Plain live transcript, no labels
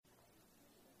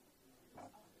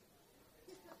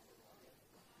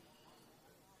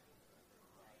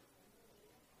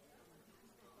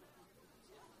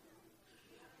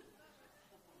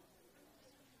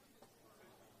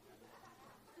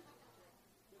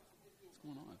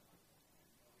going on?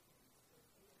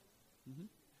 Mm-hmm.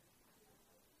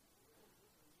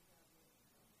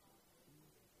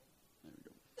 There we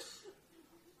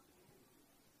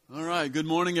go. All right. Good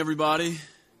morning, everybody.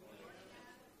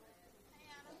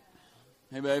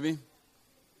 Hey, baby.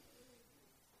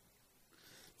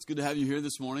 It's good to have you here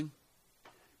this morning.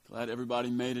 Glad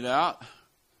everybody made it out.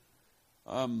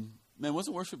 Man,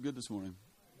 wasn't worship good this morning?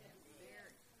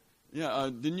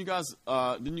 Yeah. Didn't you guys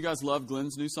love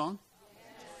Glenn's new song?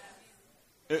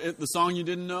 The song you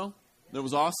didn't know that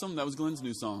was awesome. That was Glenn's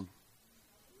new song.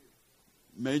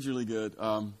 Majorly good.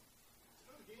 Come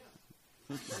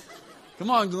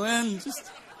on, Glenn.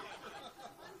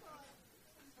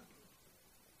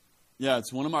 Yeah,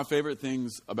 it's one of my favorite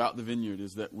things about the Vineyard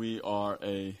is that we are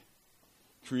a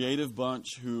creative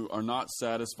bunch who are not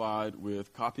satisfied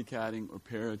with copycatting or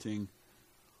parroting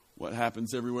what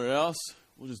happens everywhere else.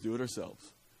 We'll just do it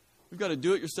ourselves. We've got a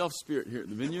do-it-yourself spirit here at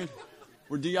the Vineyard.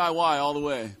 We're DIY all the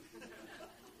way.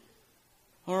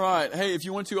 All right. Hey, if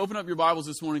you want to open up your Bibles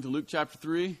this morning to Luke chapter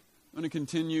 3, I'm going to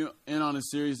continue in on a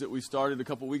series that we started a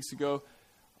couple weeks ago,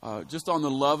 just on the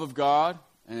love of God,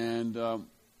 and I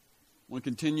want to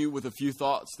continue with a few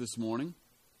thoughts this morning.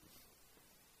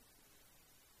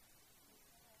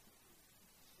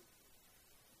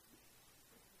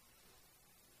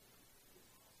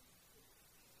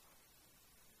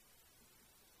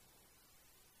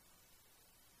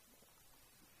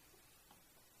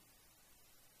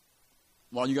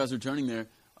 While you guys are turning there,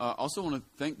 I also want to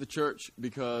thank the church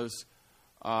because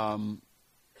one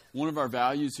of our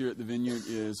values here at the Vineyard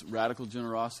is radical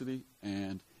generosity,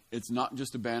 and it's not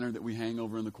just a banner that we hang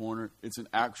over in the corner. It's an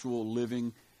actual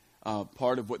living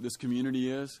part of what this community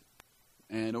is.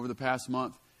 And over the past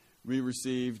month, we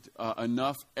received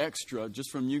enough extra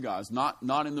just from you guys, not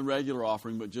in the regular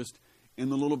offering, but just in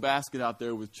the little basket out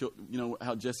there with, you know,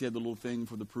 how Jesse had the little thing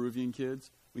for the Peruvian kids.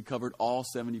 We covered all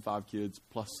 75 kids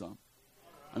plus some.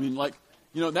 I mean, like,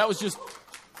 you know, that was just,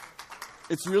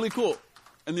 it's really cool.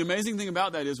 And the amazing thing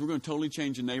about that is we're going to totally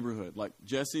change the neighborhood. Like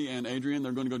Jesse and Adrian,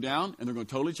 they're going to go down and they're going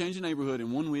to totally change the neighborhood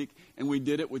in 1 week. And we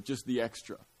did it with just the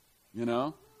extra, you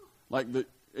know, like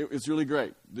it's really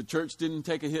great. The church didn't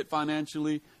take a hit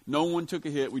financially. No one took a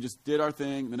hit. We just did our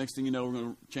thing. The next thing you know, we're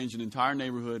going to change an entire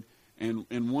neighborhood in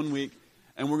 1 week.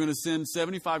 And we're going to send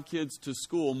 75 kids to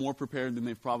school more prepared than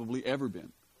they've probably ever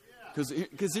been.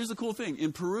 Because here's the cool thing.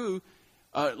 In Peru,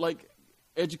 like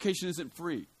education isn't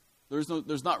free.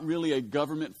 There's not really a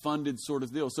government funded sort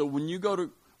of deal. So when you go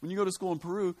to school in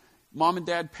Peru, mom and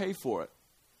dad pay for it.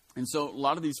 And so a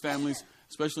lot of these families,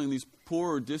 especially in these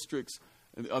poorer districts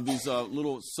of these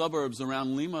little suburbs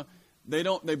around Lima, they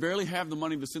barely have the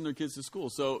money to send their kids to school.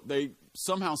 So they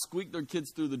somehow squeak their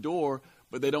kids through the door,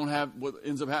 but they don't have, what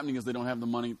ends up happening is they don't have the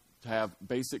money to have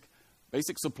basic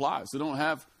supplies. They don't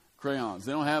have crayons.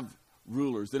 They don't have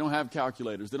rulers. They don't have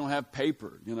calculators. They don't have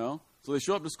paper, you know. So they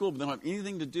show up to school, but they don't have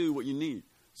anything to do what you need.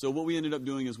 So what we ended up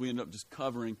doing is we ended up just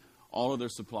covering all of their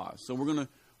supplies. So we're going to,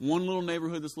 one little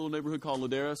neighborhood, this little neighborhood called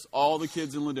Ladeiras, all the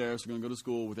kids in Ladeiras are going to go to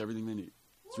school with everything they need.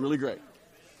 It's really great.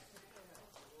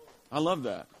 I love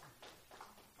that.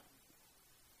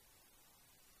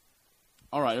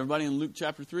 All right, everybody in Luke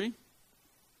chapter 3?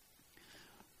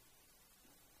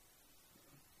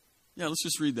 Yeah, let's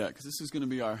just read that because this is going to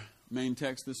be our main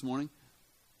text this morning.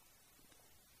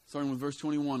 Starting with verse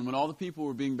 21. When all the people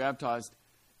were being baptized,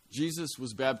 Jesus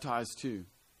was baptized too.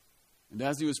 And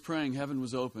as he was praying, heaven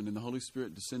was opened, and the Holy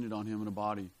Spirit descended on him in a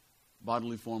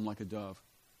bodily form like a dove.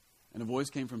 And a voice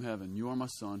came from heaven, "You are my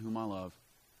Son, whom I love.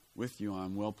 With you I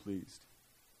am well pleased."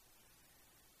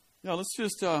 Yeah, let's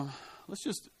just,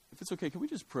 if it's okay, can we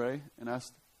just pray and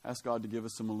ask God to give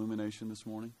us some illumination this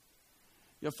morning?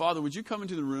 Yeah, Father, would you come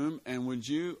into the room and would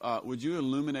you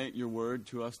illuminate your word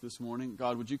to us this morning?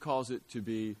 God, would you cause it to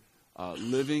be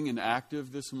living and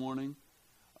active this morning?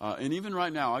 And even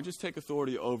right now, I just take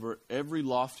authority over every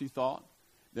lofty thought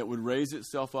that would raise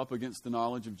itself up against the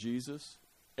knowledge of Jesus,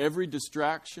 every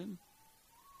distraction,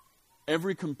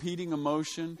 every competing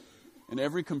emotion, and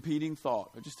every competing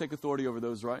thought. I just take authority over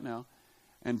those right now.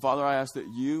 And Father, I ask that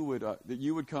you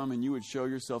would come and you would show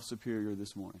yourself superior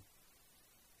this morning.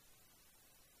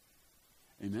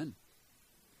 Amen.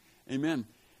 Amen.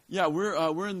 Yeah,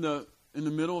 we're in the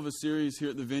middle of a series here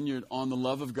at the Vineyard on the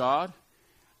love of God.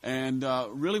 And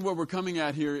really what we're coming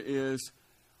at here is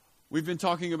we've been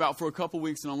talking about for a couple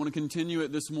weeks, and I want to continue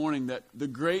it this morning, that the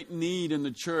great need in the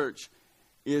church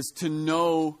is to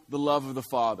know the love of the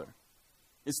Father.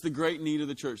 It's the great need of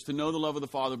the church, to know the love of the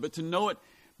Father, but to know it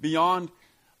beyond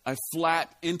a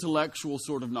flat intellectual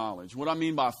sort of knowledge. What I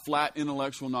mean by flat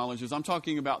intellectual knowledge is I'm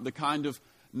talking about the kind of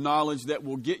knowledge that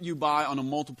will get you by on a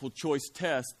multiple choice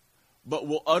test, but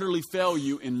will utterly fail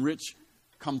you in rich,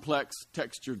 complex,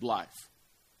 textured life.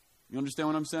 You understand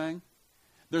what I'm saying?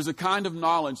 There's a kind of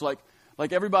knowledge, like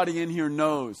everybody in here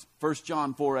knows, 1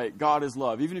 John 4:8, God is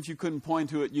love. Even if you couldn't point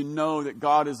to it, you know that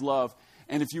God is love.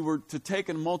 And if you were to take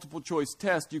a multiple choice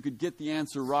test, you could get the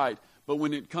answer right. But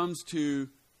when it comes to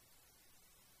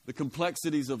the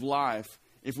complexities of life,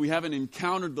 if we haven't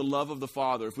encountered the love of the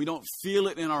Father, if we don't feel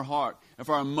it in our heart, if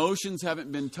our emotions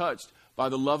haven't been touched by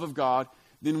the love of God,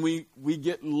 then we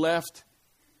get left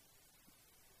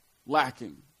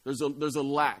lacking. There's a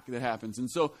lack that happens. And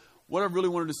so what I really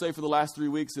wanted to say for the last 3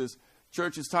 weeks is,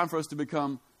 church, it's time for us to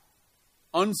become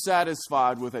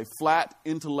unsatisfied with a flat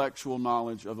intellectual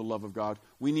knowledge of the love of God.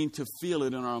 We need to feel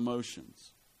it in our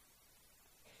emotions.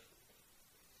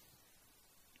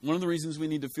 One of the reasons we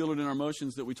need to feel it in our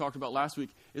emotions that we talked about last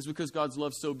week is because God's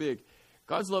love is so big.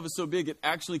 God's love is so big, it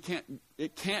actually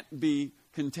can't be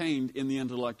contained in the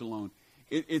intellect alone.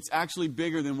 It's actually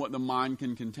bigger than what the mind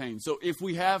can contain. So if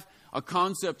we have a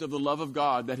concept of the love of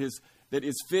God that is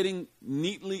fitting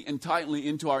neatly and tightly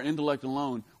into our intellect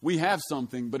alone, we have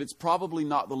something, but it's probably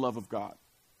not the love of God.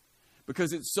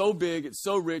 Because it's so big, it's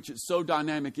so rich, it's so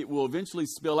dynamic, it will eventually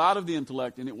spill out of the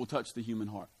intellect and it will touch the human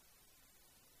heart.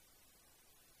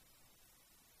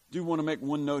 I do want to make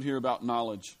one note here about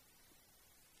knowledge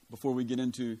before we get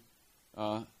into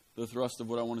the thrust of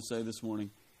what I want to say this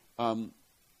morning.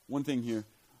 One thing here.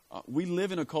 We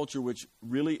live in a culture which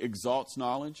really exalts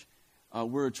knowledge.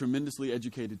 We're a tremendously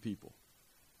educated people.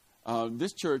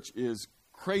 This church is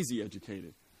crazy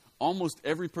educated. Almost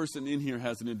every person in here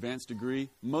has an advanced degree.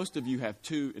 Most of you have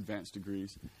 2 advanced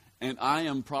degrees. And I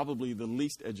am probably the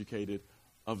least educated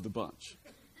of the bunch.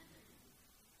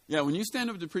 Yeah, when you stand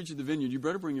up to preach at the Vineyard, you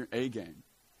better bring your A game.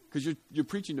 Because you're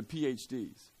preaching to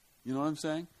PhDs. You know what I'm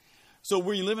saying? So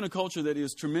we live in a culture that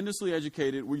is tremendously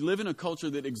educated. We live in a culture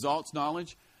that exalts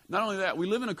knowledge. Not only that, we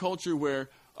live in a culture where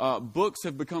books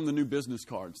have become the new business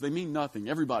cards. They mean nothing.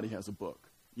 Everybody has a book.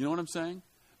 You know what I'm saying?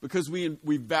 Because we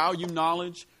value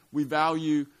knowledge. We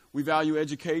value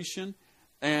education.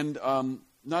 And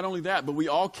not only that, but we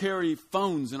all carry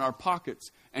phones in our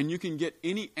pockets. And you can get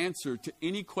any answer to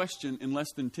any question in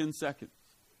less than 10 seconds.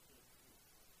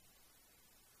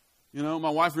 You know, my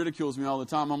wife ridicules me all the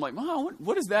time. I'm like, Mom,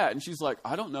 what is that? And she's like,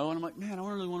 I don't know. And I'm like, man, I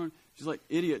really want to. She's like,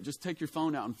 idiot, just take your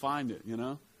phone out and find it, you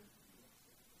know?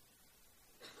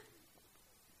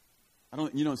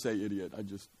 You don't say idiot.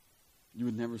 You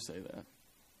would never say that.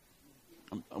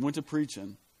 I went to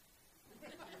preaching.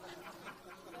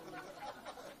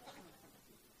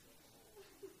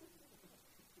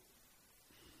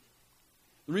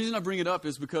 The reason I bring it up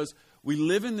is because we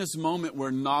live in this moment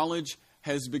where knowledge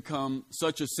has become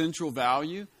such a central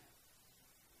value.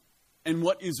 And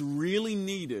what is really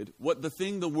needed, what the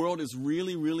thing the world is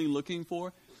really, really looking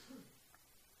for,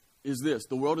 is this.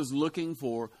 The world is looking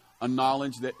for a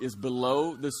knowledge that is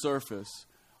below the surface,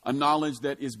 a knowledge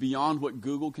that is beyond what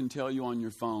Google can tell you on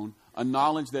your phone, a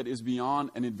knowledge that is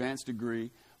beyond an advanced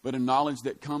degree, but a knowledge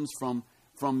that comes from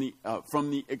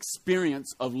the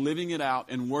experience of living it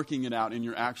out and working it out in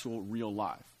your actual real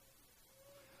life.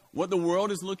 What the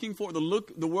world is looking for,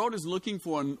 the world is looking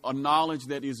for a knowledge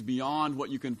that is beyond what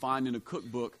you can find in a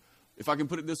cookbook. If I can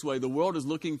put it this way, the world is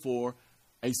looking for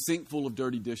a sink full of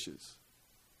dirty dishes.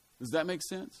 Does that make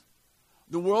sense?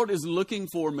 The world is looking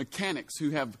for mechanics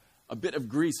who have a bit of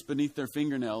grease beneath their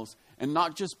fingernails and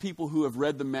not just people who have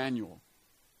read the manual.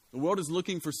 The world is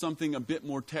looking for something a bit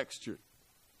more textured.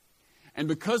 And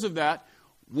because of that,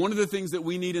 one of the things that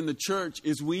we need in the church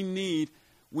is we need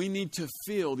to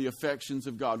feel the affections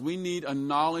of God. We need a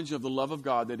knowledge of the love of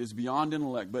God that is beyond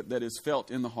intellect, but that is felt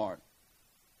in the heart.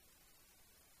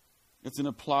 It's an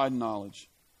applied knowledge.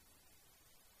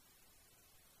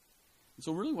 And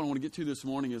so really what I want to get to this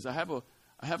morning is I have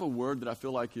a word that I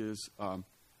feel like is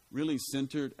really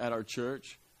centered at our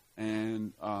church.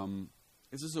 And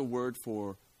this is a word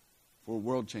for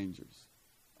world changers.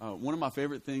 One of my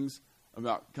favorite things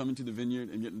about coming to the Vineyard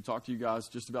and getting to talk to you guys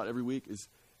just about every week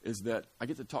is that I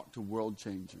get to talk to world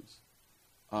changers.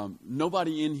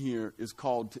 Nobody in here is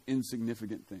called to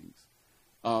insignificant things.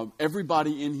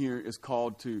 Everybody in here is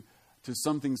called to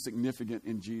something significant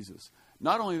in Jesus.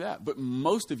 Not only that, but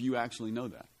most of you actually know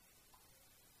that.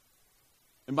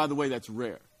 And by the way, that's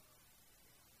rare.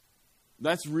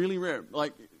 That's really rare.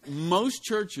 Like most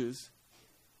churches,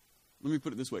 let me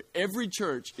put it this way. Every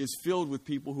church is filled with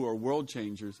people who are world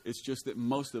changers. It's just that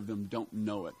most of them don't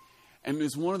know it. And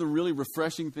it's one of the really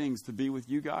refreshing things to be with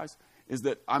you guys is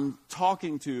that I'm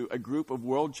talking to a group of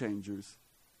world changers.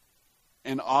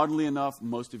 And oddly enough,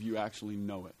 most of you actually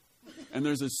know it. And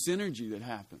there's a synergy that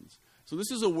happens. So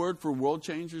this is a word for world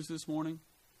changers this morning.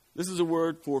 This is a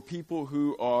word for people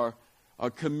who are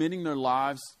committing their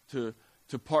lives to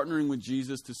partnering with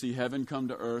Jesus to see heaven come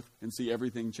to earth and see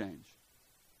everything change.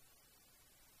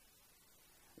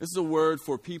 This is a word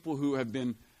for people who have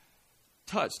been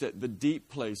touched at the deep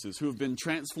places, who have been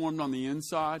transformed on the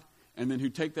inside, and then who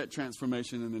take that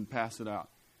transformation and then pass it out.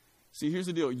 See, here's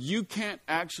the deal. You can't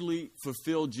actually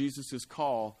fulfill Jesus'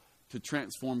 call to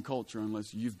transform culture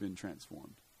unless you've been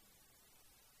transformed.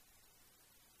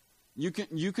 You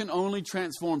can only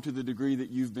transform to the degree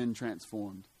that you've been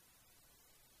transformed.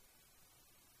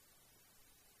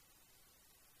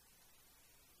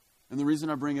 And the reason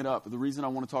I bring it up, the reason I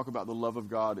want to talk about the love of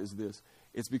God is this.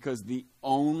 It's because the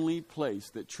only place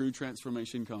that true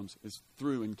transformation comes is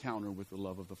through encounter with the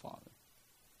love of the Father.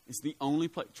 It's the only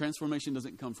place. Transformation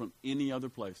doesn't come from any other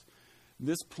place.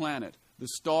 This planet, the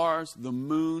stars, the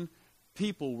moon,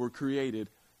 people were created,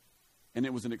 and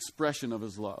it was an expression of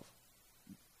His love.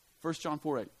 1 John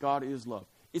 4:8, God is love.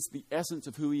 It's the essence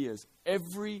of who He is.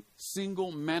 Every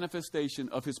single manifestation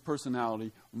of His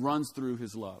personality runs through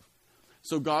His love.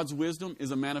 So God's wisdom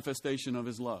is a manifestation of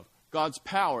His love. God's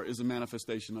power is a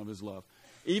manifestation of His love.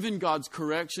 Even God's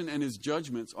correction and His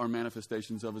judgments are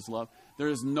manifestations of His love. There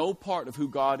is no part of who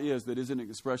God is that isn't an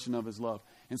expression of His love.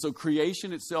 And so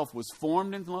creation itself was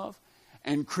formed in love,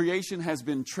 and creation has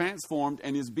been transformed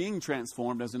and is being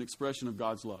transformed as an expression of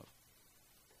God's love.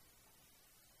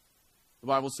 The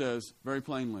Bible says very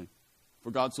plainly, for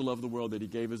God so loved the world that He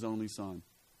gave His only Son.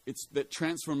 It's that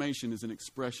transformation is an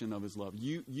expression of His love.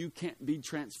 You can't be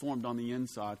transformed on the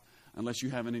inside unless you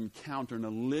have an encounter, and a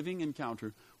living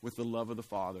encounter with the love of the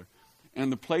Father.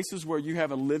 And the places where you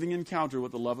have a living encounter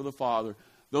with the love of the Father,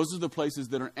 those are the places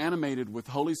that are animated with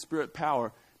Holy Spirit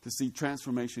power to see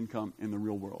transformation come in the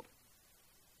real world.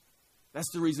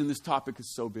 That's the reason this topic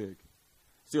is so big.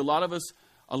 See, a lot of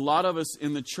us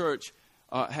in the church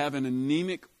have an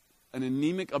anemic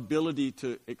ability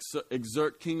to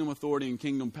exert kingdom authority and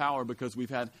kingdom power because we've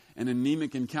had an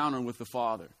anemic encounter with the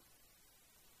Father.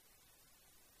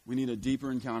 We need a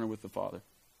deeper encounter with the Father.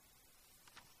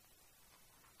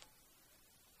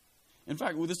 In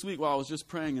fact, this week while I was just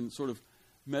praying and sort of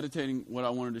meditating what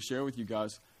I wanted to share with you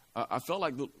guys, I felt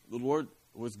like the Lord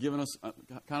was giving us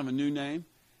kind of a new name,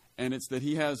 and it's that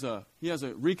He has a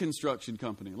reconstruction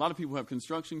company. A lot of people have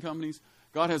construction companies.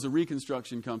 God has a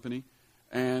reconstruction company,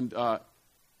 and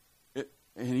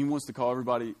He wants to call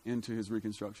everybody into His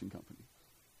reconstruction company.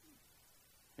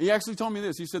 He actually told me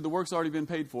this. He said, the work's already been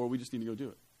paid for. We just need to go do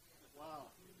it. Wow.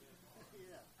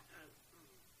 Yeah.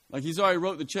 Like He's already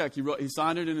wrote the check. He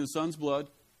signed it in His Son's blood,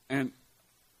 and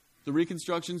the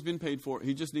reconstruction's been paid for.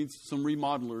 He just needs some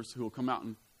remodelers who will come out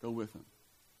and go with Him.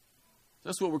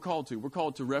 That's what we're called to. We're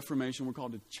called to reformation. We're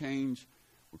called to change.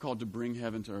 We're called to bring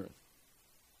heaven to earth.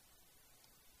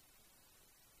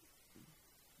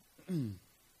 And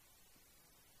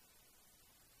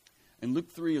Luke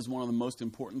 3 is one of the most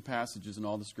important passages in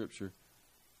all the Scripture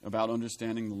about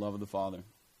understanding the love of the Father.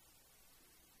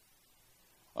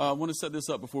 I want to set this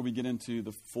up before we get into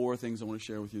the 4 things I want to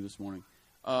share with you this morning.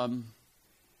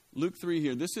 Luke 3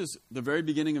 here, this is the very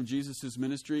beginning of Jesus'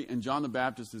 ministry, and John the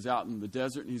Baptist is out in the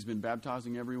desert, and he's been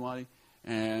baptizing everybody,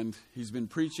 and he's been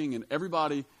preaching, and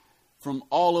everybody from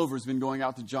all over has been going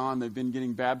out to John. They've been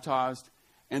getting baptized.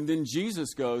 And then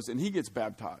Jesus goes and He gets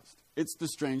baptized. It's the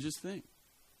strangest thing.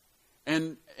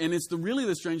 And it's really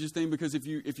the strangest thing because if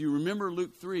you remember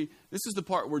Luke 3, this is the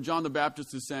part where John the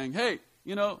Baptist is saying, hey,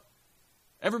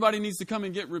 everybody needs to come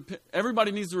and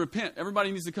everybody needs to repent.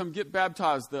 Everybody needs to come get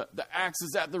baptized. The axe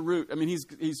is at the root. I mean,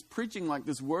 he's preaching like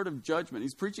this word of judgment.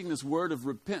 He's preaching this word of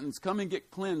repentance. Come and get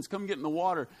cleansed. Come get in the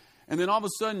water. And then all of a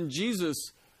sudden,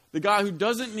 Jesus, the guy who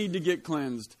doesn't need to get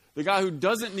cleansed, the guy who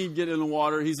doesn't need to get in the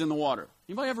water, He's in the water.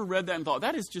 Anybody ever read that and thought,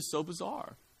 that is just so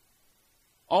bizarre?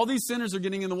 All these sinners are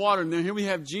getting in the water, and then here we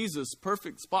have Jesus,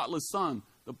 perfect, spotless Son,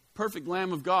 the perfect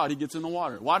Lamb of God. He gets in the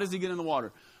water. Why does He get in the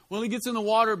water? Well, He gets in the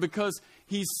water because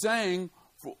He's saying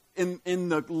in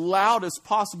the loudest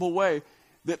possible way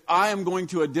that I am going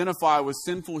to identify with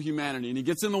sinful humanity. And He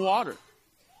gets in the water.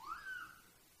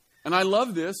 And I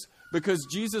love this because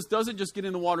Jesus doesn't just get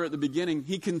in the water at the beginning.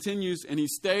 He continues and He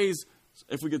stays,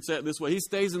 if we could say it this way, He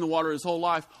stays in the water His whole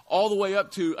life, all the way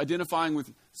up to identifying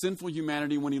with sinful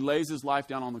humanity when He lays His life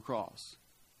down on the cross.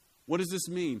 What does this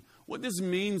mean? What this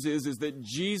means is that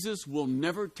Jesus will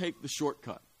never take the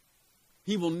shortcut.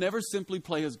 He will never simply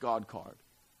play His God card.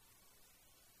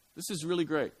 This is really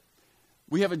great.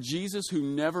 We have a Jesus who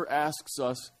never asks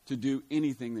us to do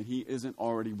anything that He isn't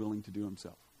already willing to do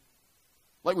Himself.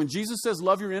 Like when Jesus says,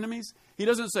 love your enemies, He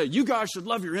doesn't say, you guys should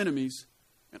love your enemies,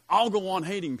 and I'll go on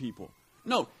hating people.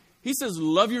 No, He says,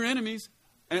 love your enemies,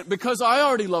 and because I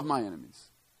already love my enemies.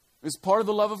 It's part of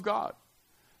the love of God.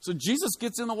 So Jesus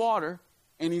gets in the water,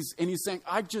 and he's saying,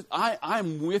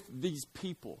 I'm with these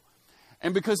people.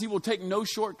 And because he will take no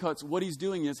shortcuts, what he's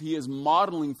doing is he is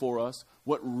modeling for us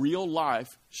what real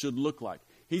life should look like.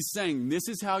 He's saying, this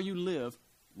is how you live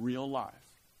real life.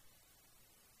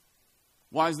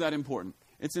 Why is that important?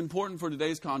 It's important for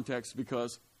today's context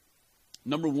because,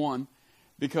 number one,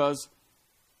 because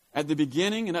at the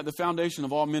beginning and at the foundation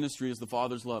of all ministry is the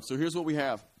Father's love. So here's what we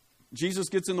have. Jesus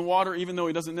gets in the water, even though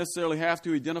he doesn't necessarily have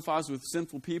to. He identifies with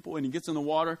sinful people, and he gets in the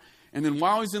water. And then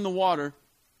while he's in the water,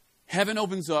 heaven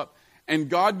opens up, and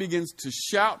God begins to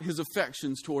shout his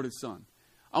affections toward his Son.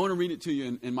 I want to read it to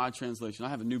you in my translation. I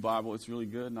have a new Bible. It's really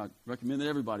good, and I recommend that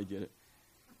everybody get it.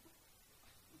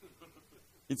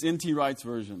 It's N.T. Wright's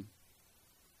version.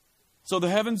 So the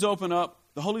heavens open up,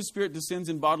 the Holy Spirit descends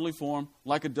in bodily form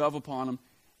like a dove upon him,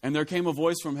 and there came a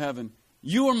voice from heaven,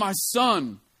 "You are my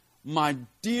Son, my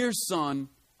dear Son,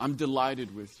 I'm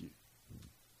delighted with you."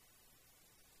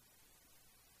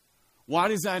 Why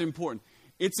is that important?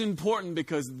 It's important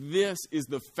because this is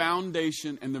the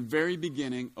foundation and the very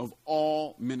beginning of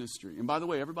all ministry. And by the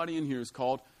way, everybody in here is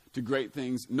called to great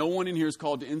things. No one in here is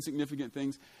called to insignificant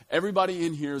things. Everybody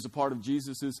in here is a part of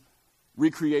Jesus'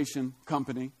 recreation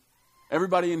company.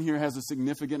 Everybody in here has a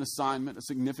significant assignment, a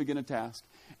significant task.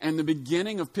 And the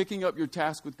beginning of picking up your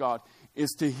task with God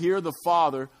is to hear the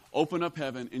Father open up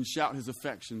heaven and shout his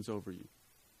affections over you.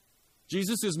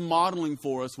 Jesus is modeling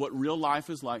for us what real life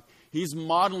is like. He's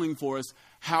modeling for us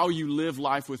how you live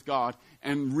life with God.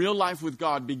 And real life with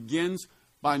God begins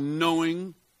by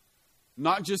knowing,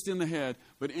 not just in the head,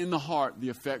 but in the heart, the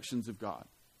affections of God.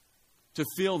 To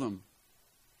feel them.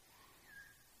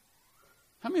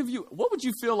 How many of you, what would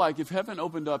you feel like if heaven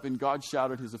opened up and God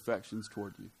shouted his affections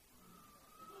toward you?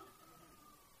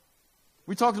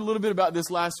 We talked a little bit about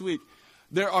this last week.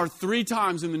 There are 3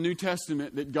 times in the New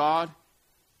Testament that God,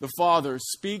 the Father,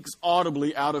 speaks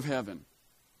audibly out of heaven.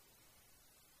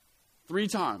 3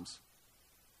 times.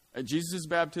 At Jesus'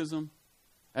 baptism,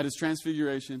 at his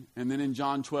transfiguration, and then in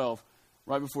John 12,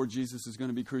 right before Jesus is going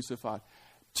to be crucified.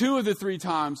 2 of the 3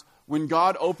 times, when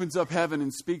God opens up heaven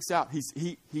and speaks out,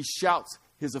 he shouts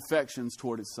his affections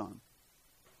toward his Son.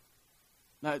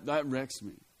 That wrecks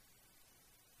me.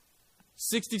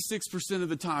 66% of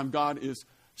the time, God is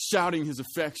shouting his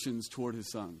affections toward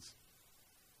his sons.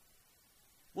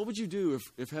 What would you do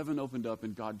if heaven opened up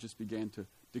and God just began to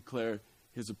declare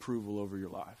his approval over your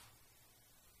life?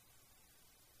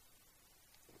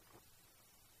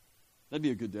 That'd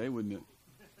be a good day, wouldn't it?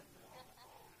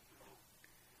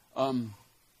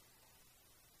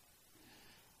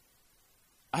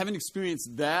 I haven't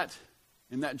experienced that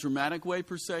in that dramatic way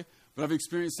per se, but I've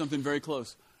experienced something very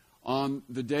close. On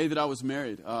the day that I was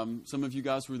married, some of you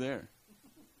guys were there.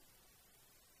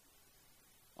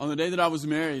 On the day that I was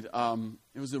married,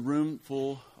 it was a room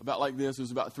full about like this. It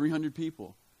was about 300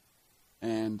 people.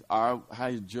 And I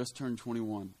had just turned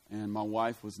 21. And my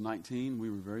wife was 19. We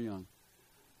were very young.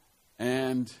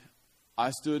 And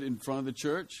I stood in front of the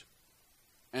church.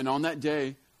 And on that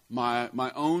day, my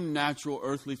own natural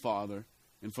earthly father,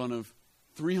 in front of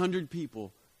 300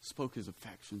 people, spoke his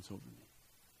affections over me.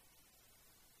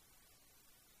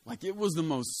 Like it was the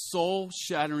most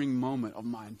soul-shattering moment of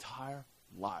my entire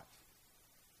life.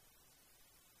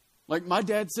 Like my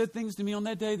dad said things to me on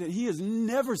that day that he has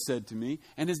never said to me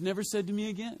and has never said to me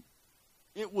again.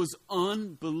 It was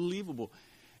unbelievable.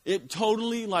 It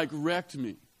totally wrecked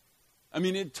me. I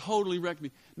mean, it totally wrecked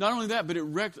me. Not only that, but it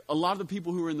wrecked a lot of the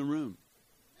people who were in the room.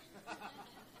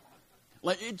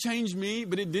 It changed me,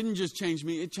 but it didn't just change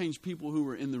me. It changed people who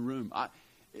were in the room.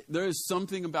 There is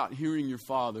something about hearing your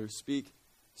Father speak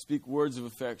words of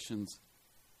affections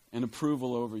and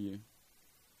approval over you.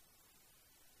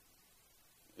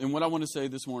 And what I want to say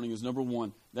this morning is, number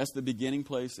one, that's the beginning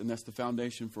place and that's the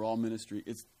foundation for all ministry.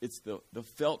 It's the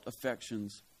felt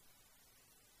affections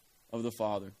of the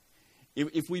Father.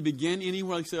 If we begin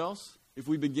anywhere else, if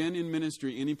we begin in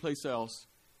ministry anyplace else,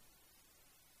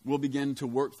 we'll begin to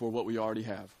work for what we already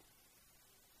have.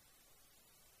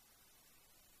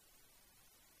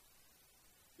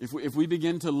 If we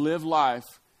begin to live life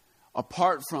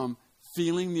apart from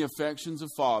feeling the affections of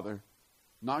Father,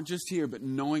 not just here, but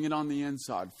knowing it on the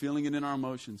inside, feeling it in our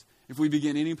emotions, if we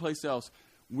begin anyplace else,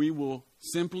 we will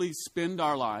simply spend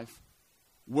our life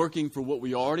working for what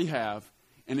we already have.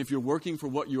 And if you're working for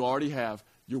what you already have,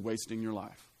 you're wasting your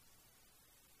life.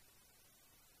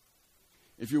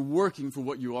 If you're working for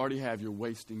what you already have, you're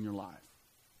wasting your life.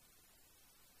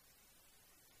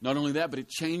 Not only that, but it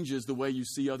changes the way you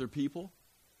see other people.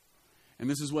 And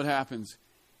this is what happens.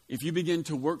 If you begin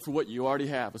to work for what you already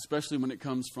have, especially when it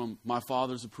comes from my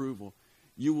Father's approval,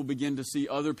 you will begin to see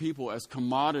other people as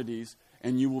commodities,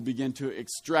 and you will begin to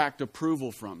extract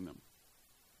approval from them.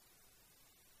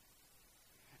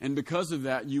 And because of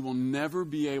that, you will never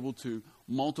be able to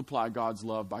multiply God's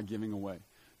love by giving away.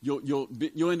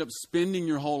 You'll end up spending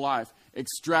your whole life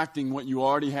extracting what you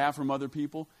already have from other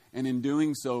people, and in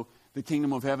doing so, the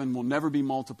kingdom of heaven will never be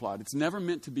multiplied. It's never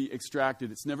meant to be extracted.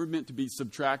 It's never meant to be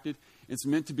subtracted. It's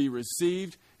meant to be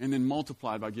received and then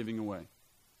multiplied by giving away.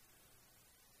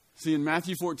 See, in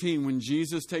Matthew 14, when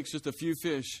Jesus takes just a few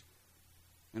fish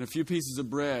and a few pieces of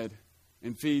bread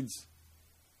and feeds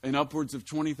an upwards of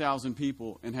 20,000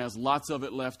 people and has lots of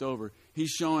it left over, he's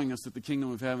showing us that the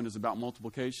kingdom of heaven is about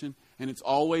multiplication. And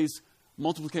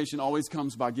multiplication always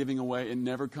comes by giving away. It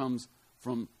never comes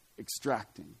from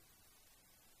extracting.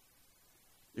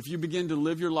 If you begin to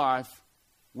live your life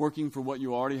working for what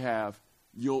you already have,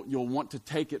 you'll want to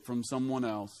take it from someone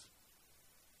else.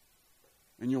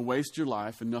 And you'll waste your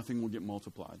life and nothing will get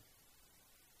multiplied.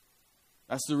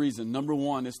 That's the reason. Number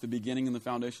one, it's the beginning and the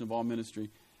foundation of all ministry.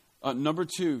 Number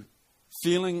two,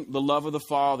 feeling the love of the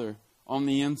Father on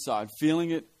the inside.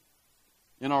 Feeling it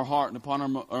in our heart and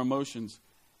upon our emotions.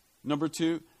 Number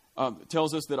two,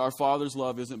 tells us that our Father's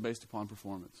love isn't based upon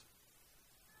performance.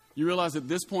 You realize at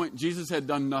this point, Jesus had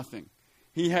done nothing.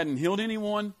 He hadn't healed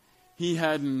anyone. He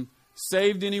hadn't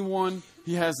saved anyone.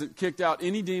 He hasn't kicked out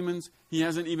any demons. He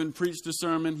hasn't even preached a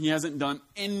sermon. He hasn't done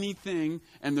anything.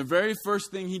 And the very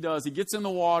first thing he does, he gets in the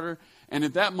water. And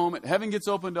at that moment, heaven gets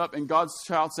opened up and God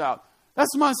shouts out,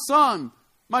 "That's my son,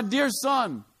 my dear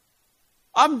son.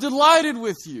 I'm delighted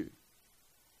with you."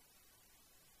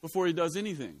 Before he does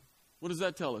anything. What does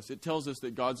that tell us? It tells us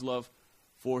that God's love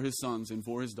for his sons and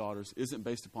for his daughters isn't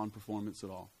based upon performance at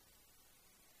all.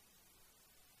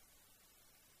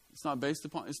 It's not based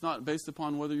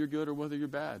upon whether you're good or whether you're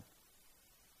bad.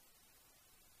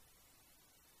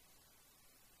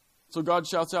 So God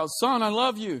shouts out, "Son, I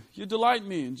love you. You delight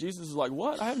me." And Jesus is like,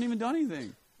 "What? I haven't even done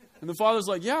anything." And the Father's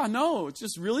like, "Yeah, I know. It's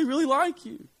just really, really like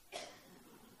you.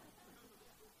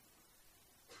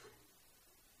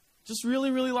 Just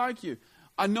really, really like you."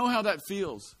 I know how that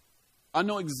feels. I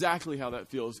know exactly how that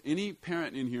feels. Any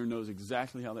parent in here knows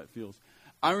exactly how that feels.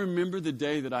 I remember the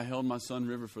day that I held my son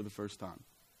River for the first time.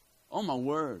 Oh my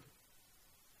word.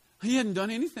 He hadn't done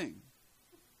anything.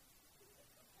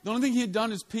 The only thing he had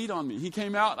done is peed on me. He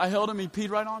came out, I held him, he peed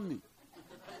right on me.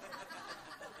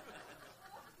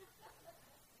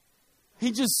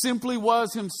 He just simply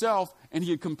was himself, and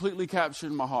he had completely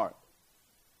captured my heart.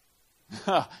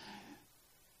 I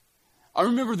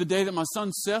remember the day that my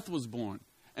son Seth was born.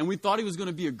 And we thought he was going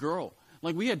to be a girl.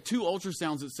 Like, we had 2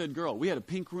 ultrasounds that said girl. We had a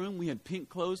pink room. We had pink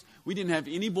clothes. We didn't have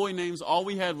any boy names. All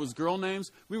we had was girl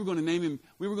names. We were going to name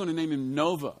him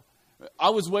Nova. I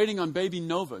was waiting on baby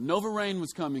Nova. Nova Rain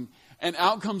was coming. And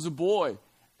out comes a boy.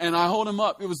 And I hold him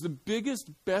up. It was the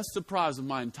biggest, best surprise of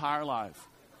my entire life.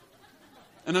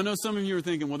 And I know some of you are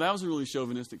thinking, well, that was a really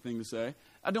chauvinistic thing to say.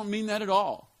 I don't mean that at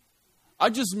all. I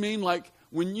just mean, like,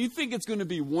 when you think it's going to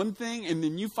be one thing and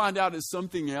then you find out it's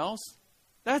something else,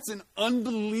 that's an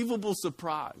unbelievable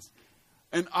surprise.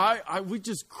 And we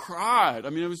just cried. I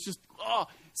mean, it was just,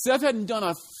 Seth hadn't done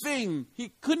a thing. He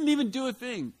couldn't even do a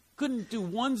thing. Couldn't do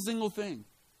one single thing.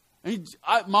 And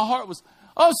my heart was,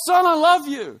 "Oh, son, I love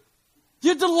you.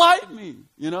 You delight me,"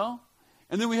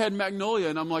 And then we had Magnolia,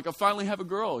 and I'm like, I finally have a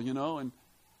girl, and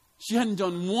she hadn't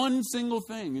done one single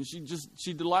thing, and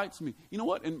she delights me. You know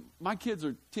what? And my kids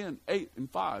are 10, 8,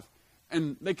 and 5,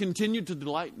 and they continue to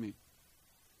delight me.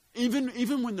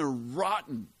 Even when they're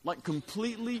rotten, like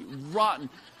completely rotten.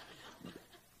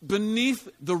 Beneath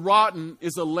the rotten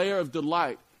is a layer of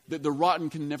delight that the rotten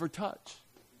can never touch.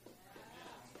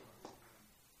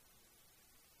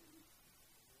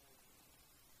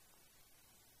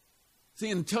 See,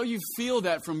 until you feel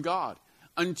that from God,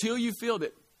 until you feel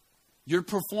that your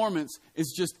performance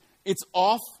is just, it's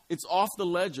off the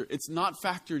ledger. It's not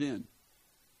factored in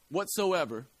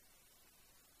whatsoever.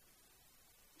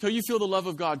 Till you feel the love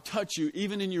of God touch you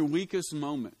even in your weakest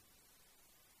moment.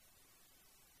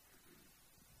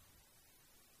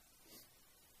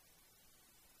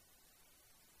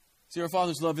 See, our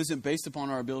Father's love isn't based upon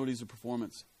our abilities or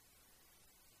performance.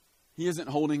 He isn't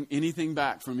holding anything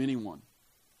back from anyone.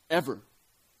 Ever.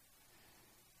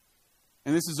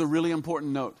 And this is a really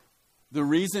important note. The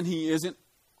reason He isn't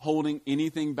holding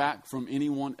anything back from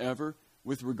anyone ever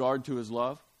with regard to His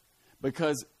love,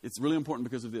 because it's really important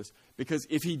because of this. Because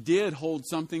if He did hold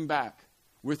something back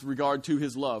with regard to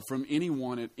His love from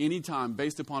anyone at any time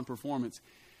based upon performance,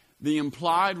 the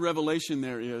implied revelation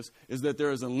there is that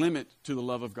there is a limit to the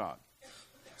love of God.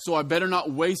 So I better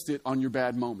not waste it on your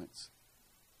bad moments.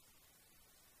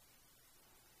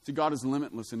 See, God is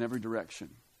limitless in every direction,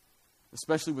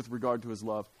 especially with regard to his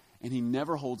love. And he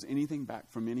never holds anything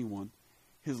back from anyone.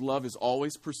 His love is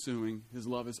always pursuing. His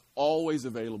love is always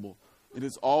available.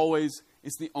 It's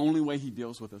the only way he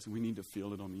deals with us, and we need to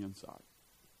feel it on the inside.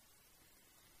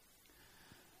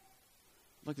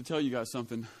 I'd like to tell you guys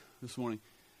something this morning.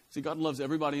 See, God loves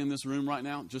everybody in this room right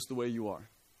now just the way you are.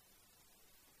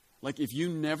 Like if you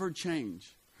never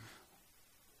change,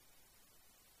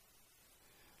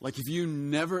 like if you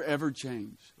never ever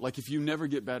change, like if you never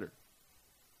get better,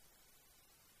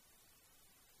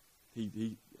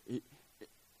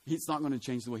 He's not going to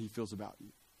change the way he feels about you.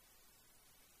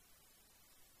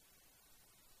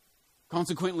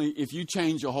 Consequently, if you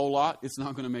change a whole lot, it's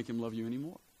not going to make him love you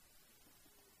anymore.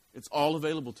 It's all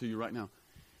available to you right now.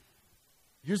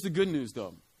 Here's the good news,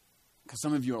 though, because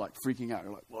some of you are like freaking out.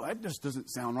 You're like, well, that just doesn't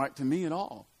sound right to me at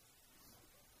all.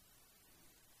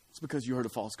 It's because you heard a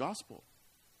false gospel.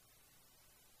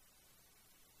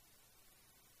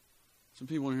 Some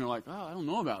people in here are like, oh, I don't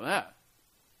know about that.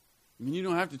 I mean, you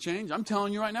don't have to change. I'm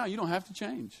telling you right now, you don't have to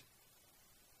change.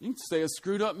 You can stay a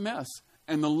screwed up mess,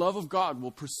 and the love of God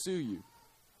will pursue you.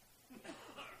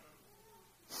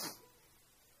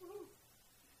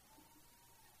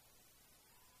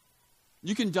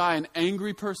 You can die an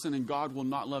angry person, and God will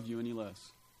not love you any less.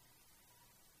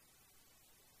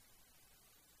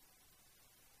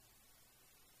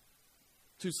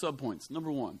 Two subpoints.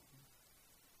 Number one,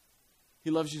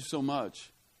 he loves you so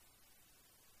much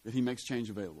that he makes change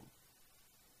available.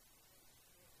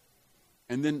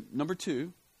 And then number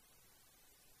two,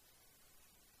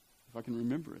 if I can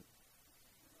remember it.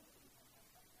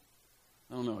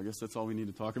 I don't know. I guess that's all we need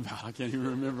to talk about. I can't even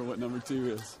remember what number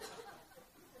two is.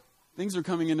 Things are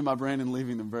coming into my brain and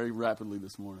leaving them very rapidly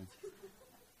this morning.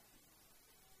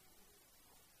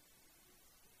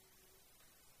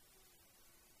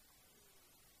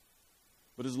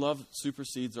 But his love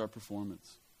supersedes our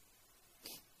performance.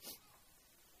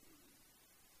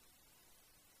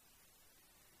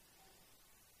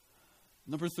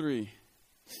 Number three,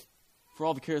 for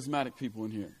all the charismatic people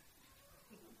in here.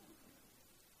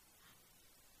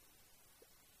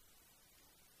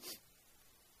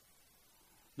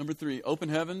 Number three, open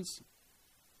heavens,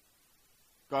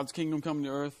 God's kingdom coming to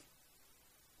earth,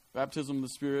 baptism of the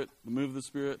Spirit, the move of the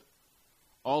Spirit.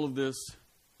 All of this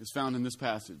is found in this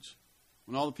passage.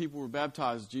 When all the people were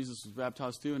baptized, Jesus was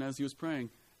baptized too, and as he was praying,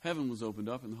 heaven was opened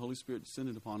up, and the Holy Spirit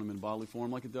descended upon him in bodily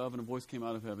form like a dove, and a voice came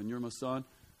out of heaven, "You're my Son,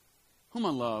 whom I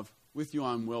love. With you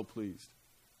I am well pleased."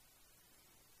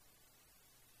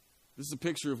 This is a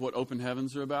picture of what open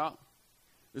heavens are about.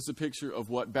 This is a picture of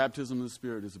what baptism of the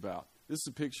Spirit is about. This is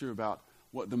a picture about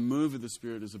what the move of the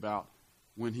Spirit is about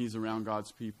when he's around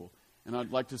God's people. And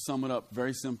I'd like to sum it up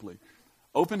very simply.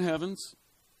 Open heavens,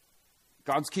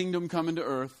 God's kingdom coming to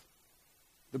earth,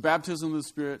 the baptism of the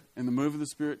Spirit, and the move of the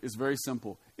Spirit is very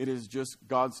simple. It is just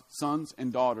God's sons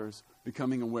and daughters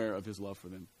becoming aware of his love for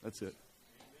them. That's it.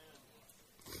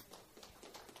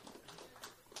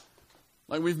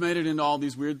 Like we've made it into all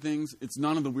these weird things. It's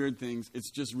none of the weird things. It's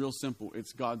just real simple.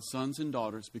 It's God's sons and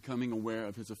daughters becoming aware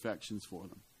of his affections for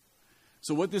them.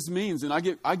 So what this means, and I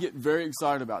get very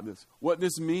excited about this. What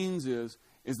this means is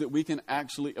that we can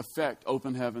actually affect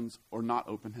open heavens or not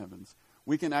open heavens.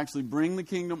 We can actually bring the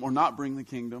kingdom or not bring the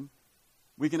kingdom.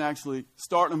 We can actually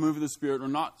start a move of the Spirit or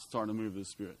not start a move of the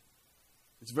Spirit.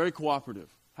 It's very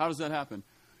cooperative. How does that happen?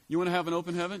 You want to have an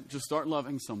open heaven? Just start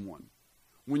loving someone.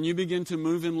 When you begin to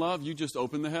move in love, you just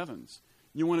open the heavens.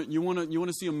 You want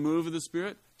to see a move of the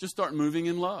Spirit? Just start moving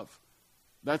in love.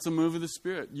 That's a move of the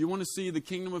Spirit. You want to see the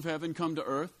kingdom of heaven come to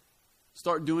earth?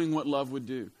 Start doing what love would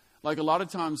do. Like a lot of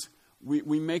times,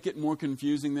 we make it more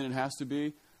confusing than it has to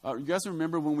be. You guys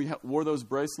remember when we wore those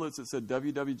bracelets that said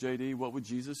WWJD, what would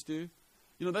Jesus do?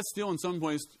 You know, that's still in some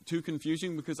ways too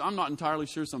confusing because I'm not entirely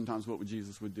sure sometimes what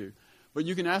Jesus would do. But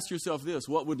you can ask yourself this,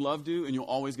 what would love do? And you'll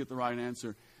always get the right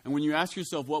answer. And when you ask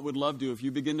yourself what would love do, if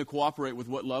you begin to cooperate with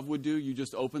what love would do, you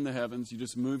just opened the heavens, you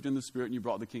just moved in the Spirit, and you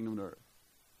brought the kingdom to earth.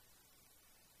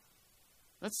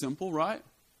 That's simple, right?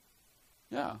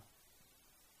 Yeah.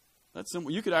 That's simple.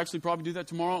 You could actually probably do that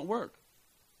tomorrow at work.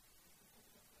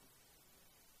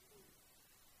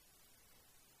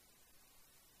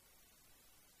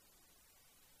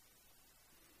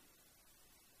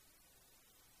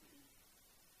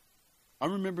 I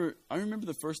remember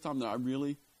the first time that I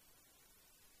really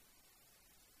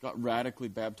got radically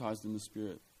baptized in the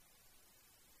Spirit.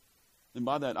 And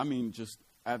by that, I mean just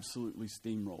absolutely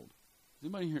steamrolled.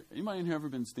 Has anybody in here ever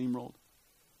been steamrolled?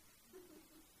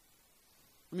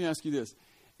 Let me ask you this.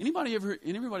 Anybody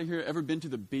here ever been to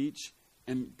the beach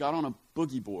and got on a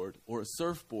boogie board or a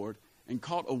surfboard and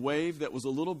caught a wave that was a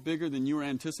little bigger than you were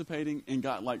anticipating and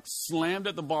got like slammed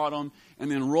at the bottom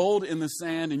and then rolled in the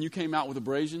sand and you came out with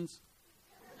abrasions?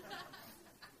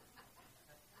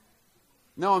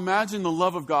 Now imagine the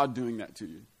love of God doing that to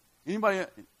you. Anybody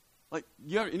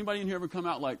in here ever come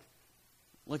out like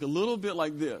a little bit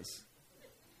like this?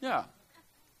 Yeah.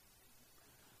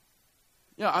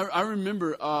 Yeah, I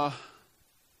remember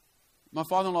my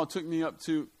father-in-law took me up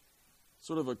to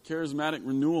sort of a charismatic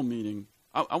renewal meeting.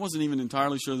 I wasn't even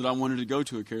entirely sure that I wanted to go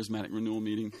to a charismatic renewal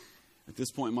meeting at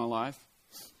this point in my life.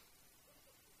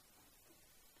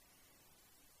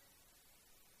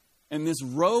 And this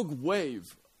rogue wave,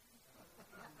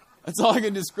 that's all I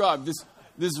can describe,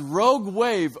 this rogue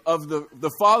wave of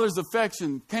the Father's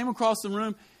affection came across the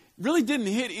room, really didn't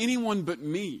hit anyone but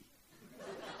me.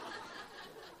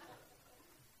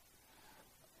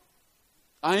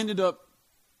 I ended up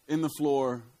in the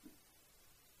floor,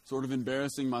 sort of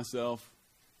embarrassing myself.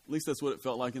 At least that's what it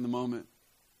felt like in the moment.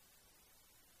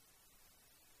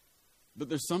 But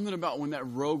there's something about when that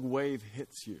rogue wave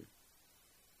hits you.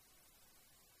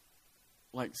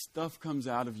 Like stuff comes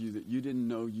out of you that you didn't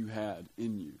know you had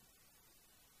in you.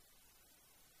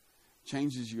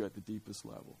 Changes you at the deepest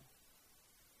level.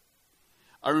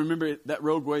 I remember that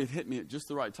rogue wave hit me at just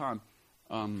the right time.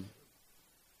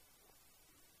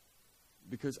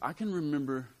 Because I can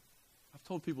remember, I've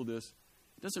told people this,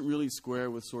 it doesn't really square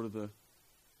with sort of the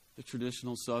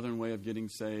traditional Southern way of getting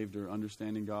saved or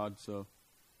understanding God. So,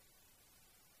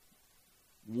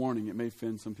 warning, it may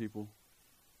offend some people.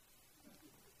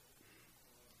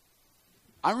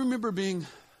 I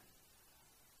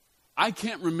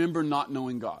can't remember not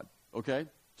knowing God, okay?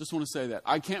 Just want to say that.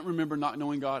 I can't remember not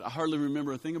knowing God. I hardly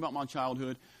remember a thing about my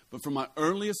childhood. But from my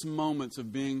earliest moments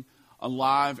of being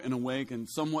alive and awake and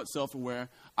somewhat self-aware,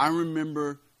 I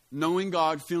remember knowing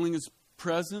God, feeling His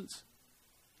presence.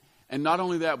 And not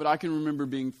only that, but I can remember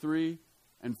being 3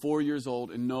 and 4 years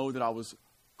old and know that I was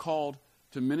called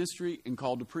to ministry and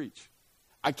called to preach.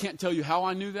 I can't tell you how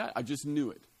I knew that. I just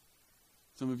knew it.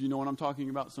 Some of you know what I'm talking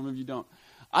about. Some of you don't.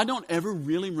 I don't ever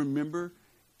really remember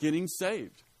getting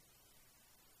saved.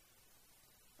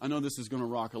 I know this is going to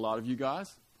rock a lot of you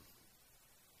guys.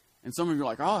 And some of you are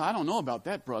like, oh, I don't know about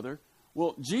that, brother.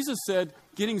 Well, Jesus said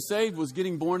getting saved was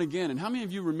getting born again. And how many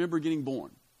of you remember getting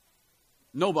born?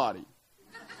 Nobody.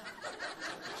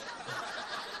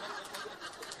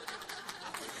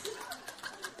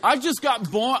 I just got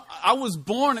born. I was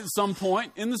born at some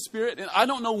point in the Spirit, and I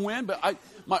don't know when, but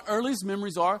my earliest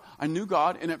memories are I knew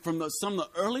God, and from some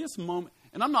of the earliest moments,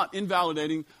 and I'm not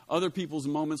invalidating other people's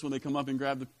moments when they come up and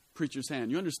grab the preacher's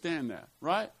hand. You understand that,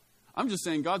 right? I'm just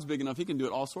saying God's big enough, He can do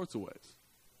it all sorts of ways.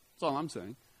 That's all I'm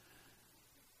saying.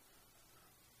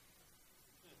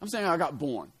 I'm saying I got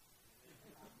born.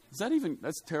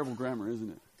 That's terrible grammar,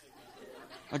 isn't it?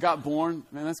 I got born.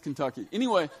 Man, that's Kentucky.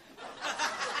 Anyway,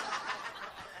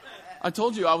 I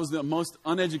told you I was the most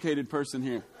uneducated person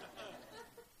here.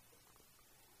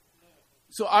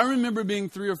 So I remember being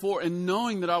 3 or 4 and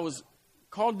knowing that I was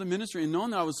called to ministry and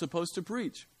knowing that I was supposed to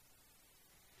preach.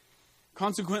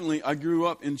 Consequently, I grew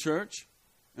up in church,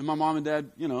 and my mom and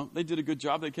dad, they did a good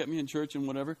job. They kept me in church and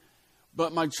whatever.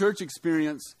 But my church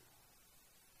experience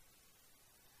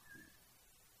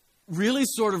really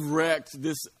sort of wrecked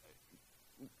this,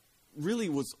 really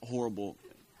was horrible.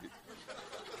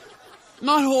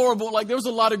 Not horrible, like there was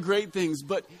a lot of great things,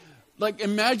 but like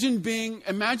imagine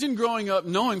growing up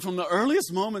knowing from the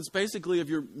earliest moments basically of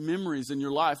your memories in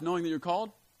your life, knowing that you're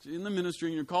called in the ministry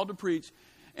and you're called to preach,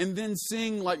 and then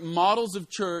seeing like models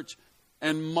of church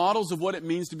and models of what it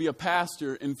means to be a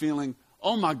pastor and feeling,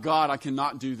 oh my God, I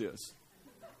cannot do this.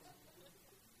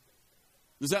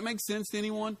 Does that make sense to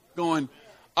anyone? Going,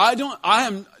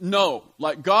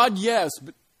 like God, yes,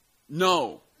 but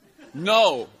no,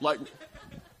 like,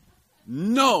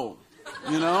 no,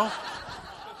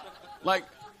 like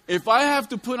if I have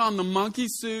to put on the monkey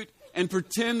suit and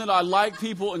pretend that I like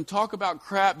people and talk about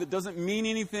crap that doesn't mean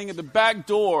anything at the back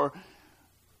door,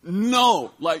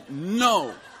 no.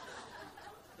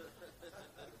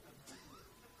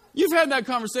 You've had that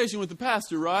conversation with the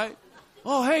pastor, right?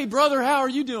 Oh, hey, brother, how are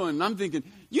you doing? And I'm thinking,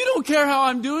 you don't care how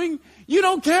I'm doing. You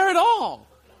don't care at all.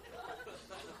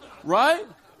 Right?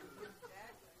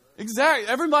 Exactly.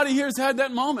 Everybody here has had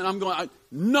that moment. I'm going,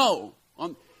 no.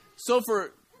 So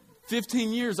for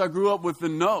 15 years, I grew up with the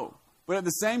no. But at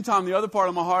the same time, the other part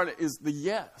of my heart is the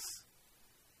yes.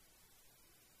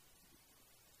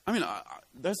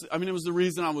 It was the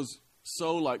reason I was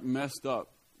so like messed up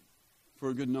for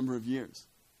a good number of years.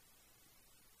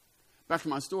 Back to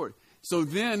my story. So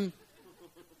then,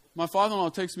 my father-in-law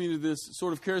takes me to this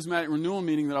sort of charismatic renewal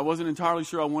meeting that I wasn't entirely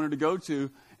sure I wanted to go to,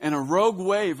 and a rogue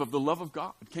wave of the love of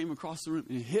God came across the room,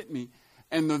 and it hit me.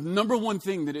 And the number one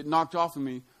thing that it knocked off of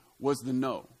me was the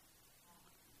no.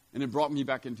 And it brought me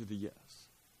back into the yes.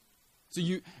 So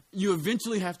you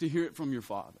eventually have to hear it from your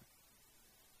Father.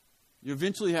 You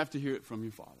eventually have to hear it from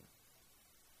your Father.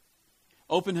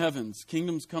 Open heavens,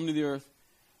 kingdoms come to the earth,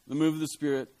 the move of the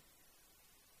Spirit.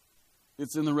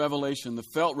 It's in the revelation, the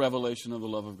felt revelation of the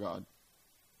love of God.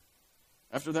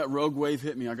 After that rogue wave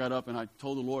hit me, I got up and I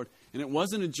told the Lord, and it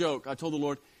wasn't a joke. I told the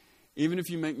Lord, even if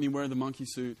you make me wear the monkey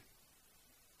suit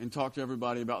and talk to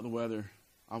everybody about the weather,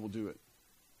 I will do it.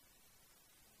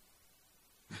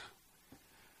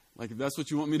 Like, if that's what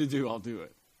you want me to do, I'll do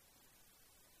it.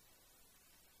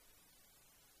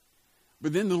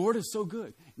 But then the Lord is so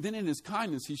good. Then in His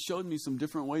kindness, He showed me some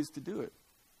different ways to do it.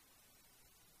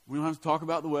 We don't have to talk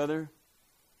about the weather.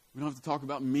 We don't have to talk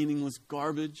about meaningless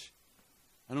garbage.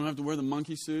 I don't have to wear the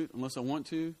monkey suit unless I want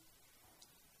to.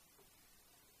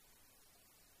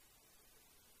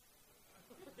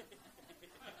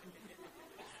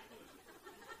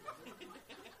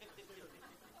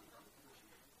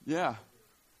 Yeah.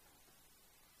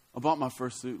 I bought my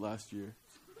first suit last year.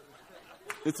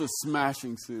 It's a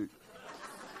smashing suit.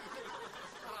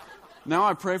 Now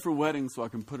I pray for weddings so I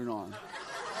can put it on.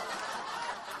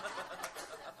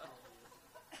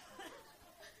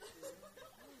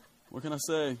 What can I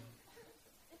say?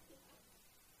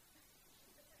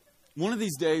 One of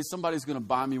these days, somebody's going to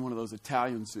buy me one of those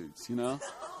Italian suits, you know?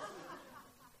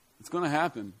 It's going to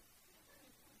happen.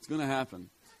 It's going to happen.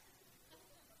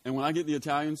 And when I get the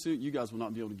Italian suit, you guys will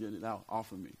not be able to get it out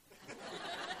off of me.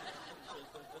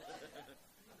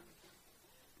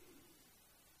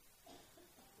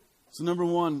 So number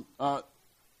one,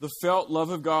 the felt love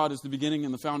of God is the beginning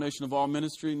and the foundation of all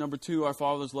ministry. Number two, our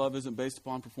Father's love isn't based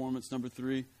upon performance. Number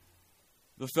three,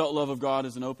 the felt love of God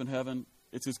is an open heaven.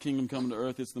 It's His kingdom coming to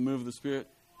earth. It's the move of the Spirit.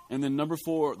 And then number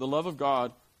four, the love of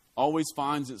God always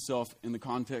finds itself in the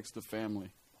context of family.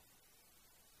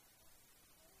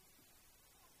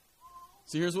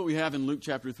 So here's what we have in Luke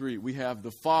chapter 3. We have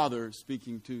the Father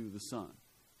speaking to the Son.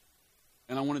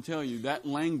 And I want to tell you, that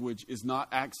language is not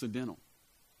accidental.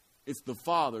 It's the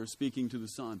Father speaking to the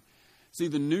Son. See,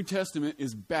 the New Testament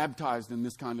is baptized in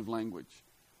this kind of language.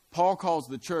 Paul calls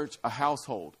the church a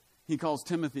household. He calls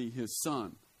Timothy his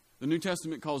son. The New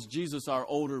Testament calls Jesus our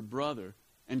older brother,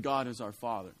 and God is our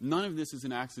Father. None of this is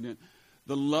an accident.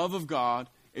 The love of God,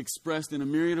 expressed in a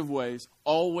myriad of ways,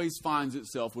 always finds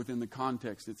itself within the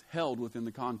context. It's held within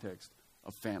the context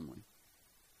of family.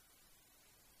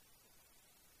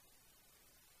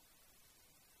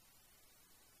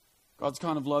 God's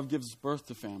kind of love gives birth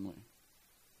to family.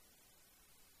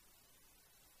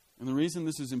 And the reason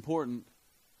this is important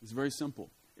is very simple.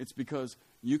 It's because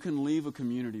you can leave a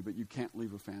community, but you can't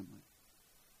leave a family.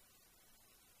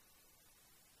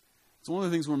 It's one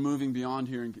of the things we're moving beyond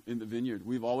here in the Vineyard.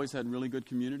 We've always had really good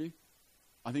community.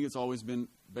 I think it's always been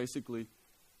basically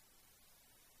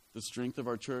the strength of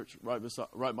our church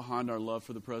right behind our love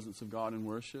for the presence of God and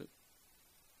worship.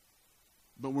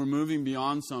 But we're moving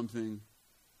beyond something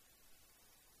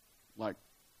like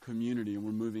community, and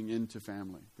we're moving into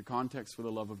family. The context for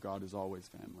the love of God is always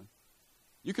family.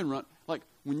 You can run, like,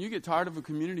 when you get tired of a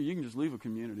community, you can just leave a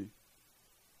community.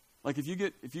 Like, if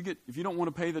you don't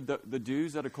want to pay the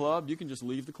dues at a club, you can just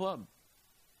leave the club.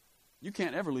 You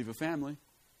can't ever leave a family.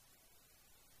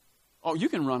 Oh, you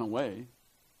can run away.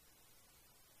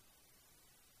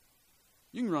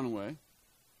 You can run away.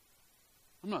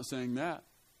 I'm not saying that.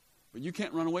 But you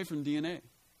can't run away from DNA.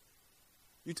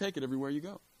 You take it everywhere you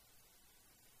go.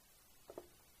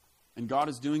 And God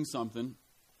is doing something,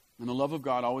 and the love of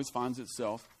God always finds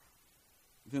itself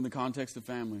within the context of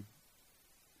family.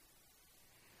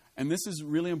 And this is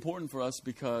really important for us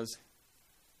because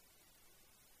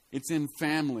it's in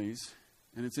families,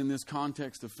 and it's in this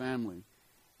context of family,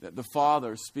 that the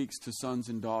Father speaks to sons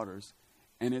and daughters.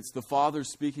 And it's the Father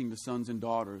speaking to sons and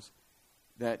daughters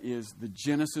that is the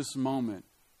Genesis moment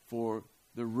for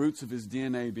the roots of His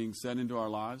DNA being set into our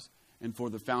lives and for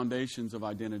the foundations of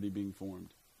identity being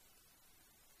formed.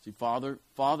 See, Father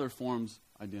forms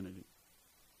identity.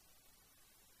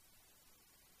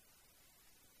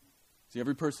 See,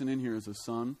 every person in here is a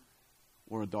son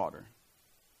or a daughter.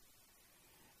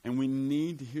 And we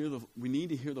need to hear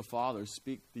the Father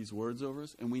speak these words over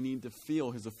us, and we need to feel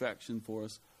His affection for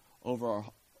us over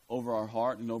our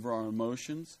heart and over our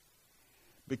emotions.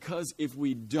 Because if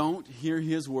we don't hear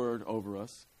His word over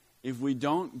us, if we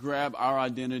don't grab our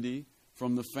identity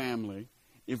from the family,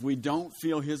 if we don't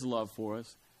feel His love for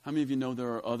us, how many of you know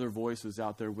there are other voices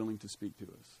out there willing to speak to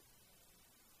us?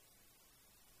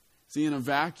 See, in a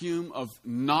vacuum of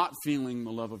not feeling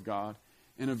the love of God,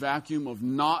 in a vacuum of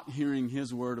not hearing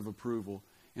His word of approval,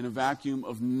 in a vacuum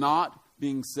of not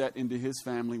being set into His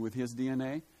family with His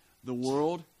DNA,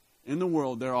 in the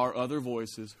world, there are other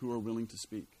voices who are willing to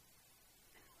speak.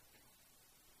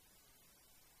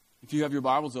 If you have your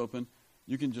Bibles open,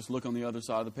 you can just look on the other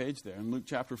side of the page there in Luke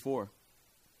chapter 4.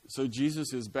 So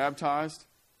Jesus is baptized.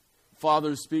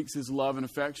 Father speaks His love and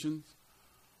affection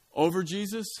over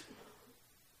Jesus.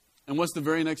 And what's the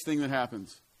very next thing that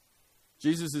happens?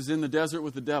 Jesus is in the desert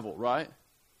with the devil, right?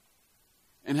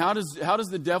 And how does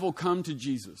the devil come to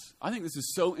Jesus? I think this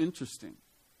is so interesting.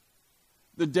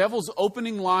 The devil's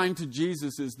opening line to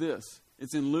Jesus is this.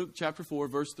 It's in Luke chapter 4,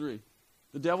 verse 3.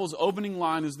 The devil's opening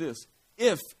line is this: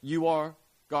 if you are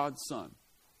God's son.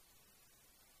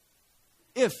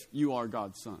 If you are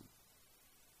God's son.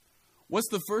 What's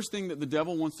the first thing that the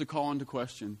devil wants to call into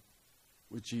question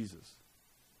with Jesus?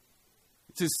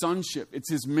 It's His sonship. It's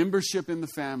His membership in the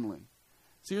family.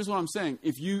 See, here's what I'm saying.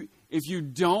 If you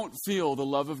don't feel the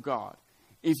love of God,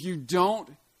 if you don't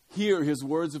hear His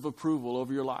words of approval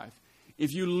over your life,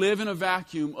 if you live in a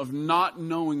vacuum of not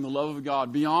knowing the love of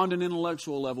God beyond an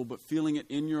intellectual level, but feeling it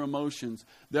in your emotions,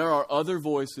 there are other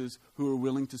voices who are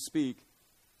willing to speak.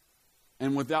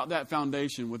 And without that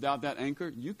foundation, without that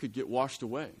anchor, you could get washed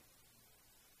away.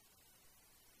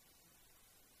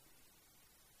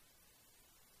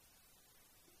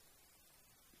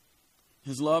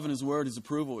 His love and His word, His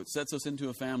approval, it sets us into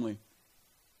a family.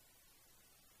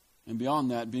 And beyond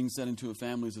that, being set into a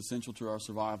family is essential to our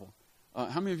survival.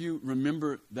 How many of you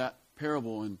remember that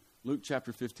parable in Luke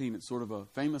chapter 15? It's sort of a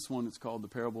famous one. It's called the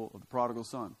parable of the prodigal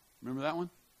son. Remember that one?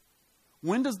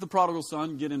 When does the prodigal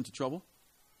son get into trouble?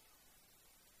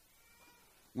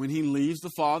 When he leaves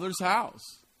the father's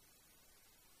house.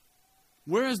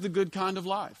 Where is the good kind of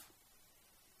life?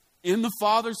 In the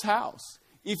father's house.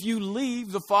 If you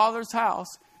leave the Father's house,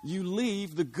 you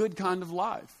leave the good kind of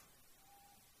life.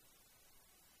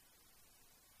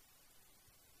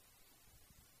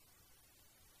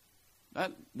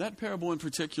 That parable in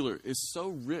particular is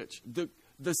so rich.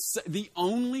 The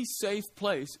only safe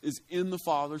place is in the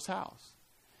Father's house.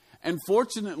 And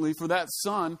fortunately for that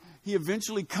son, he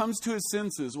eventually comes to his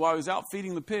senses while he's out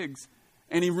feeding the pigs,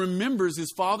 and he remembers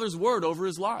his father's word over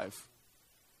his life.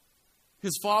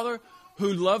 His father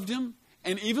who loved him.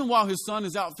 And even while his son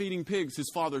is out feeding pigs, his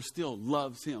father still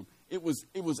loves him. It was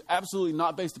absolutely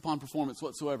not based upon performance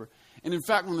whatsoever. And in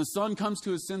fact, when the son comes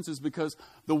to his senses because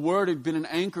the word had been an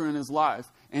anchor in his life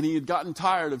and he had gotten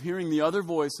tired of hearing the other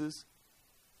voices,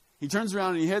 he turns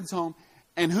around and he heads home.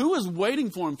 And who is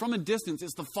waiting for him from a distance?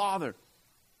 It's the father.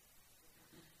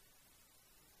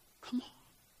 Come on.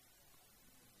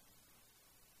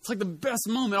 It's like the best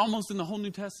moment almost in the whole New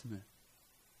Testament.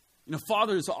 You know,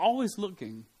 Father is always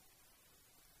looking.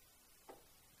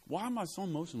 Why am I so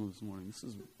emotional this morning? This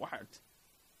is whacked.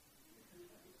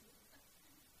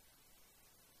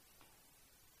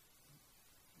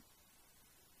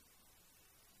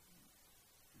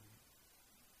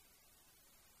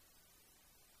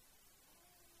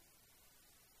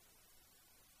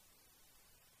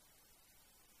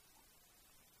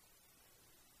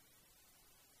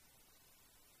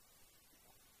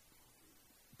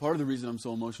 Part of the reason I'm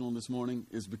so emotional this morning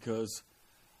is because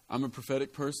I'm a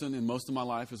prophetic person, and most of my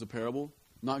life is a parable,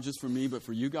 not just for me, but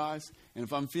for you guys. And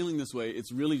if I'm feeling this way,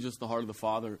 it's really just the heart of the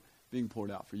Father being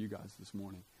poured out for you guys this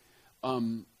morning.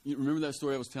 You remember that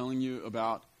story I was telling you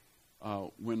about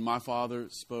when my father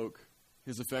spoke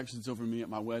His affections over me at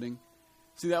my wedding?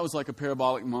 See, that was like a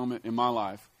parabolic moment in my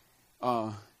life.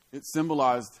 It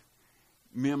symbolized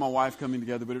me and my wife coming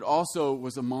together, but it also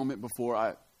was a moment before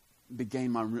I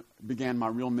began my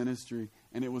real ministry.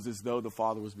 And it was as though the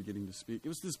Father was beginning to speak. It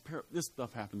was this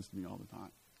stuff happens to me all the time.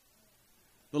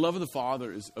 The love of the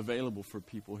Father is available for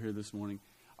people here this morning.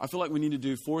 I feel like we need to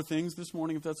do 4 things this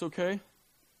morning, if that's okay.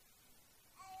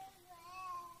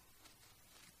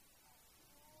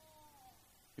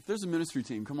 If there's a ministry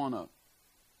team, come on up.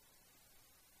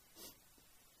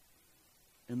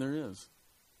 And there is.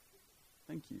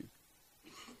 Thank you.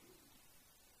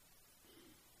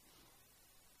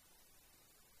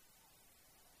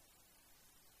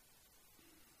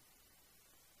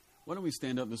 Why don't we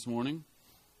stand up this morning?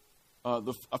 I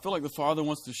feel like the Father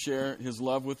wants to share His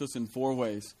love with us in 4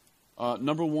 ways.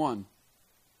 Number 1,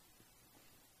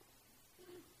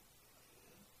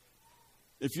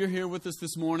 if you're here with us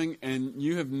this morning and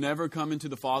you have never come into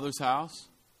the Father's house,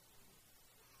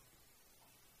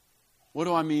 what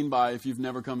do I mean by if you've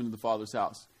never come into the Father's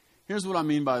house? Here's what I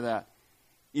mean by that.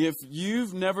 If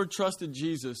you've never trusted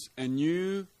Jesus and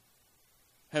you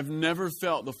have never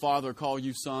felt the Father call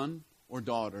you son or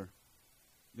daughter,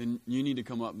 then you need to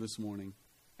come up this morning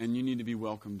and you need to be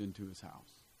welcomed into His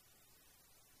house.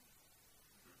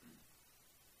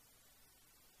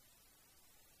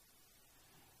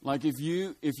 Like if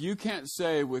you can't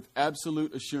say with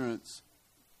absolute assurance,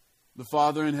 the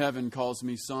Father in heaven calls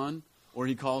me son or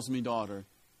He calls me daughter,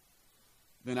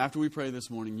 then after we pray this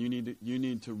morning, you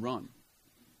need to run.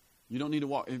 You don't need to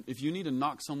walk. If you need to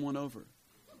knock someone over,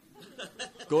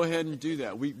 go ahead and do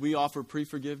that. We offer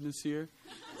pre-forgiveness here.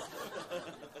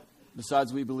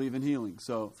 Besides, we believe in healing.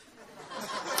 So,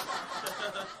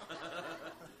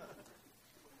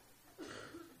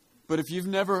 but if you've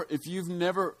never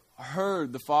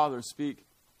heard the Father speak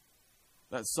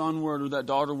that son word or that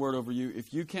daughter word over you,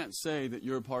 if you can't say that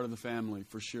you're a part of the family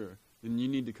for sure, then you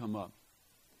need to come up.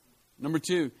 Number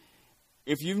 2,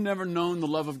 if you've never known the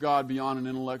love of God beyond an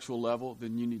intellectual level,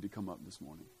 then you need to come up this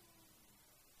morning.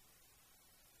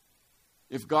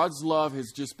 If God's love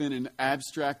has just been an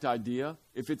abstract idea,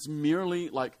 if it's merely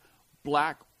like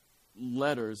black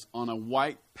letters on a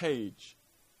white page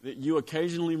that you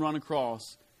occasionally run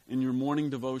across in your morning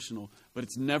devotional, but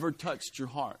it's never touched your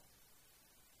heart,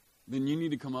 then you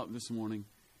need to come up this morning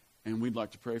and we'd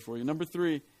like to pray for you. Number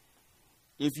 3,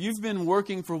 if you've been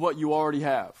working for what you already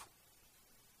have,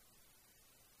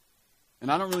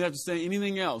 and I don't really have to say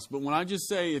anything else, but when I just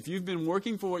say, if you've been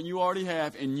working for what you already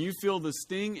have and you feel the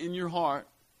sting in your heart,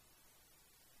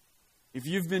 if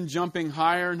you've been jumping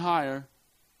higher and higher,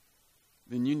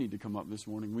 then you need to come up this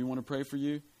morning. We want to pray for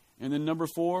you. And then number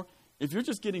 4, if you're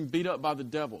just getting beat up by the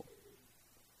devil,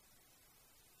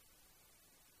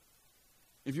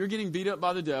 if you're getting beat up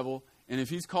by the devil, and if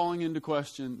he's calling into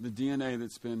question the DNA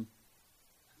that's been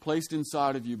placed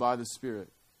inside of you by the Spirit,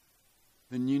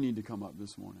 then you need to come up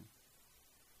this morning.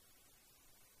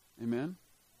 Amen?